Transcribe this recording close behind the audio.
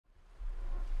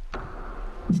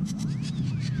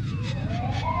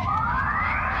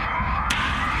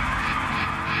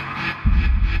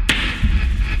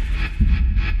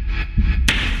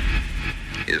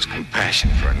His compassion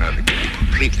for another can be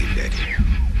completely dead here.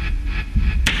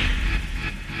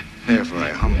 Therefore,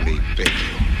 I humbly beg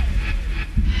you,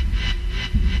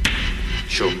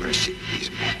 show mercy to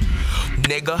these men.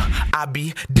 Nigga, I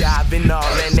be diving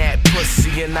all in that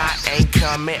pussy and I ain't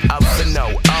coming up for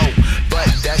no but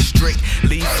that's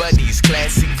strictly for these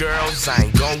classy girls. I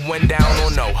ain't going down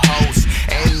on no hoes.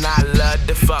 And I love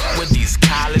to fuck with these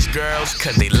college girls,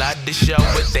 cause they love to show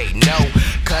what they know.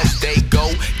 Cause they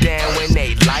go down when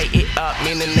they light it up,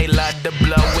 meaning they love to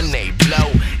blow when they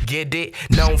blow. Get it?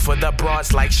 Known for the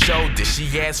broads like shoulders.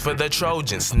 She asked for the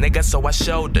Trojans, nigga, so I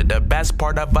showed her. The best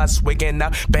part of us waking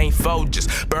up ain't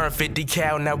Folgers. Burn 50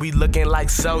 cal, now we looking like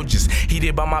soldiers.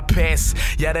 Heated by my past,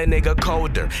 yeah, that nigga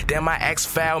colder. Damn, my ex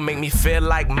foul make me feel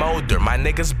like Mulder. My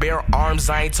niggas bare arms,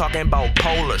 I ain't talking about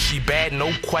polar. She bad,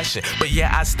 no question, but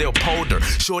yeah, I still pulled her.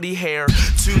 Shorty hair,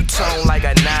 two-tone like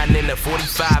a 9 in a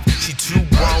 45. She too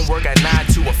grown, work a 9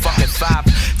 to a fucking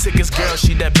 5. Tickets girl,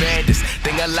 she the baddest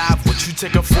thing alive. What you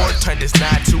take her for? Turn this 9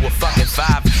 to a fucking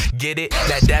 5. Get it?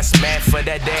 Now that's mad for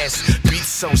that ass. Beat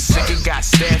so sick it got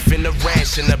staff in the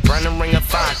rash. And the burning ring of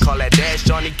fire. Call that dash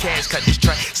Johnny Cash. Cut this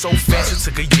track so fast it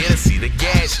took a year to see the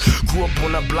gas. Grew up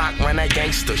on the block, ran that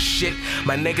gangster shit.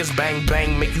 My niggas bang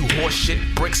bang, make you horse shit.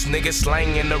 Bricks, niggas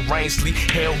slang in the rain, sleet,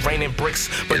 hail, raining bricks.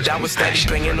 But I was steady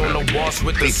banging on the walls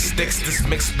with the sticks. This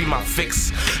mix be my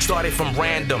fix. Started from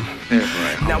random.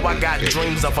 Now I got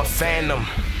dreams of a phantom.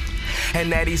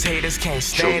 And that these haters can't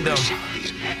stand them.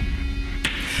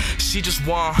 She just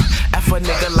want F a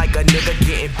nigga like a nigga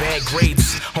getting bad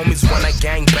grades. Homies wanna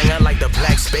gang banger like the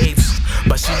Black Spades.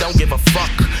 But she don't give a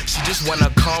fuck. She just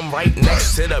wanna come right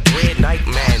next to the bread like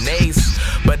mayonnaise.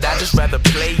 But I just rather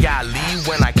play Ali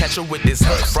when I catch her with this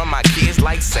hook from my kids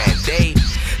like Sunday.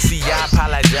 See, I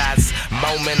apologize.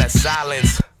 Moment of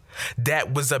silence.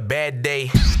 That was a bad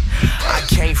day. I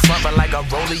can't front but like a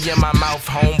rollie in my mouth,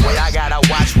 homeboy. I gotta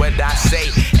watch what I say.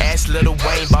 Ask Lil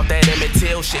Wayne about that Emmett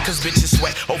Till shit, cause bitches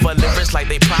sweat over lyrics like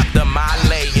they popped a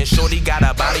Miley. And shorty got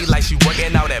a body like she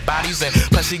working out at bodies, and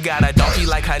plus she got a donkey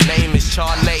like her name is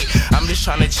Charlie. I'm just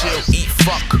tryna chill, eat,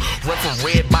 fuck, run from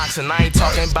red box, and I ain't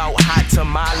talking about hot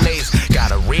tamales.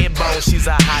 Got a red bone, she's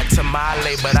a hot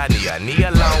tamale, but I need a knee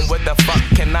alone. What the fuck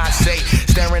can I say?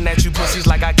 Staring at you pussies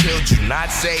like I killed you,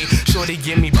 not say. Shorty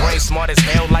give me brain smart as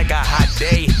hell like a hot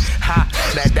day. Ha,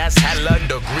 that's hella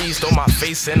degrees. Throw my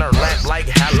face in her lap like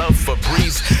hella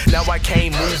Febreze. Now I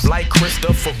can't move like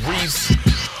Christopher Reeves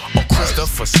or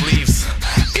Christopher Sleeves.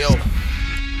 Ill.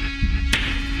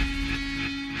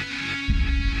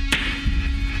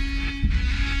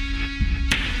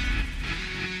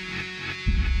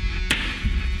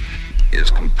 His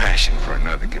compassion for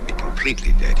another can be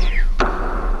completely dead here.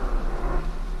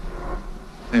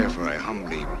 Therefore, I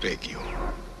humbly beg you,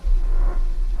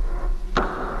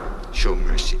 show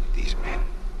mercy to these men.